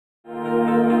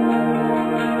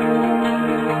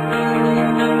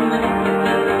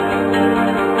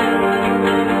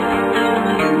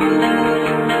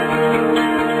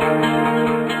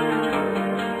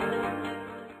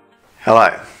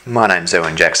My name's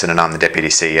Erwin and I'm the Deputy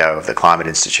CEO of the Climate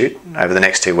Institute. Over the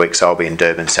next 2 weeks I'll be in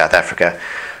Durban, South Africa,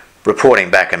 reporting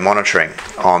back and monitoring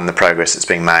on the progress that's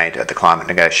being made at the climate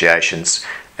negotiations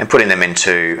and putting them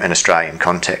into an Australian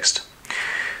context.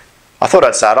 I thought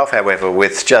I'd start off, however,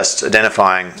 with just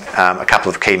identifying a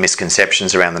couple of key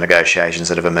misconceptions around the negotiations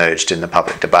that have emerged in the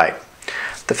public debate.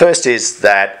 The first is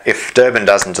that if Durban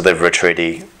doesn't deliver a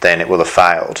treaty, then it will have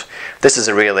failed. This is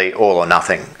a really all or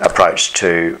nothing approach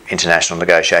to international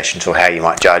negotiations, or how you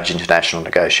might judge international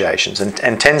negotiations,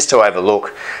 and tends to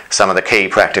overlook some of the key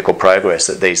practical progress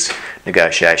that these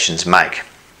negotiations make,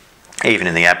 even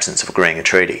in the absence of agreeing a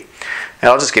treaty. And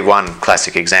I'll just give one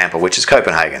classic example, which is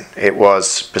Copenhagen. It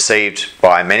was perceived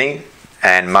by many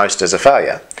and most as a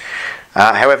failure.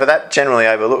 However, that generally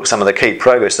overlooks some of the key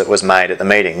progress that was made at the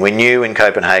meeting. We knew in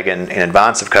Copenhagen, in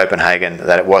advance of Copenhagen,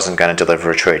 that it wasn't going to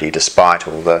deliver a treaty, despite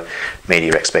all the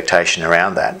media expectation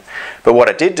around that. But what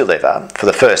it did deliver, for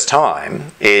the first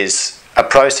time, is a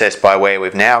process by where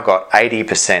we've now got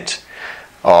 80%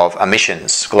 of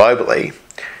emissions globally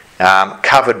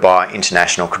covered by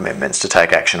international commitments to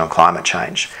take action on climate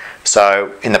change.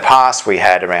 So in the past we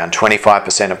had around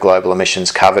 25% of global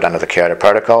emissions covered under the Kyoto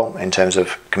Protocol in terms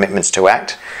of commitments to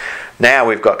act. Now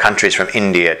we've got countries from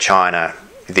India, China,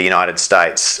 the United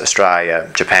States,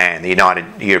 Australia, Japan, the United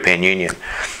European Union,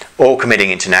 all committing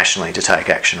internationally to take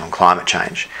action on climate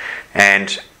change.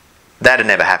 And that had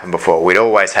never happened before. We'd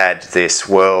always had this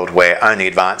world where only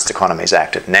advanced economies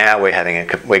acted. Now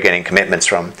we're getting commitments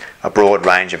from a broad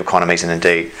range of economies and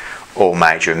indeed all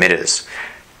major emitters.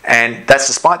 And that's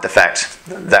despite the fact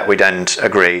that we didn't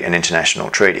agree an international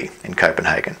treaty in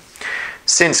Copenhagen.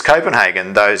 Since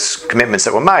Copenhagen, those commitments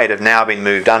that were made have now been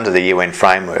moved under the UN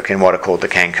framework in what are called the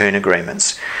Cancun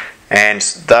agreements. And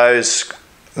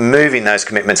moving those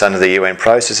commitments under the UN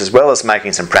process, as well as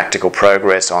making some practical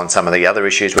progress on some of the other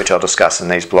issues which I'll discuss in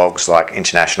these blogs, like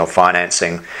international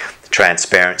financing,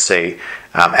 transparency,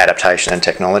 adaptation and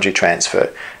technology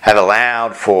transfer, have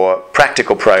allowed for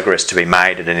practical progress to be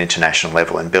made at an international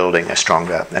level in building a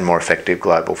stronger and more effective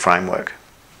global framework.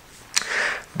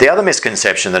 The other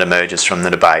misconception that emerges from the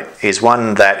debate is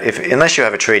one that unless you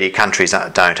have a treaty, countries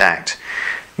don't act.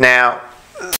 Now,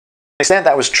 to an extent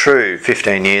that was true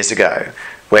 15 years ago,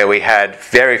 where we had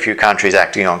very few countries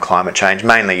acting on climate change,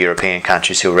 mainly European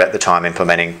countries who were at the time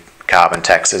implementing carbon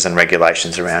taxes and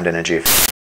regulations around energy.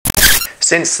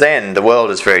 Since then, the world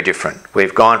is very different.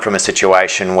 We've gone from a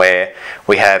situation where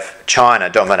we have China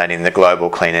dominating the global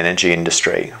clean energy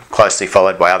industry, closely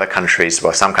followed by other countries,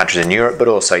 well, some countries in Europe, but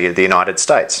also the United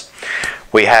States.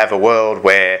 We have a world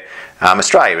where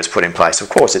Australia has put in place, of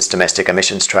course, its domestic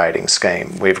emissions trading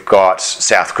scheme. We've got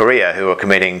South Korea, who are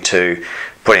committing to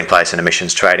put in place an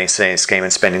emissions trading scheme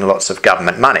and spending lots of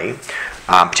government money,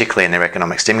 particularly in their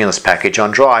economic stimulus package,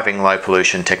 on driving low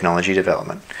pollution technology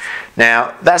development.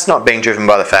 Now, that's not being driven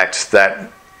by the fact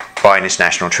that by an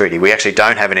international treaty. We actually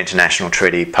don't have an international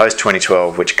treaty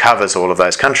post-2012 which covers all of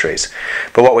those countries.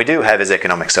 But what we do have is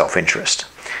economic self-interest.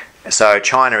 So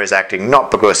China is acting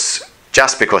not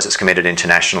just because it's committed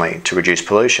internationally to reduce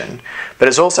pollution, but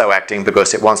it's also acting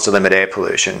because it wants to limit air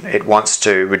pollution. It wants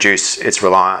to reduce its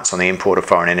reliance on the import of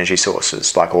foreign energy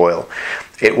sources like oil.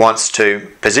 It wants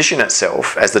to position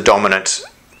itself as the dominant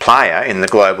player in the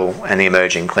global and the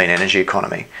emerging clean energy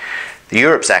economy.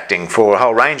 Europe's acting for a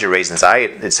whole range of reasons.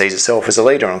 It sees itself as a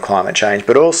leader on climate change,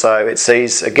 but also it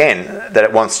sees, again, that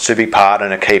it wants to be part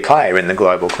and a key player in the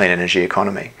global clean energy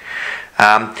economy.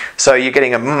 So you're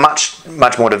getting a much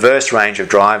more diverse range of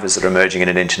drivers that are emerging at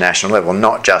an international level,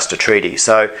 not just a treaty.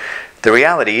 So the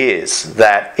reality is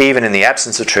that even in the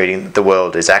absence of treaty, the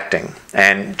world is acting.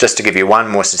 And just to give you one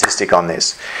more statistic on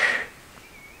this,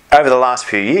 over the last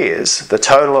few years, the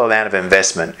total amount of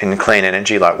investment in clean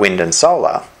energy like wind and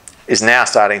solar is now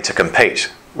starting to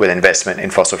compete with investment in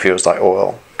fossil fuels like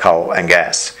oil, coal and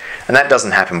gas. And that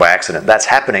doesn't happen by accident. That's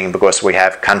happening because we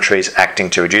have countries acting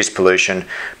to reduce pollution,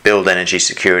 build energy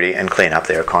security and clean up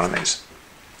their economies.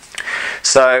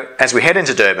 So as we head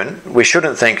into Durban, we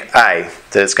shouldn't think, A,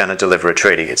 that it's going to deliver a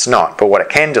treaty. It's not. But what it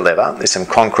can deliver is some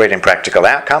concrete and practical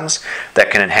outcomes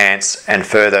that can enhance and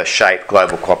further shape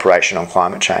global cooperation on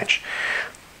climate change.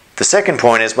 The second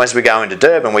point is, as we go into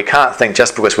Durban, we can't think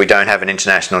just because we don't have an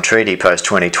international treaty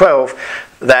post-2012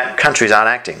 that countries aren't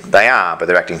acting. They are, but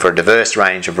they're acting for a diverse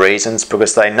range of reasons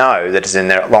because they know that it's in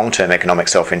their long-term economic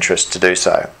self-interest to do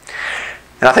so.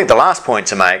 And I think the last point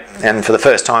to make, and for the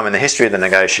first time in the history of the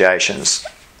negotiations,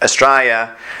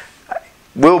 Australia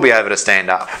will be able to stand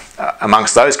up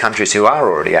amongst those countries who are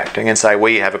already acting and say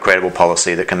we have a credible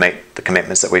policy that can meet the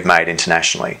commitments that we've made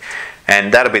internationally.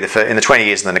 And that'll be in the 20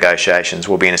 years of the negotiations,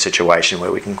 we'll be in a situation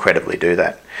where we can credibly do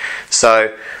that.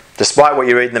 So Despite what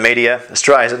you read in the media,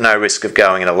 Australia is at no risk of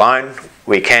going it alone.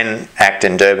 We can act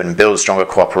in Durban and build stronger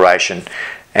cooperation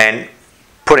and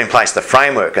put in place the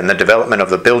framework and the development of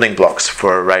the building blocks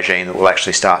for a regime that will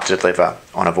actually start to deliver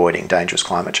on avoiding dangerous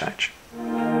climate change.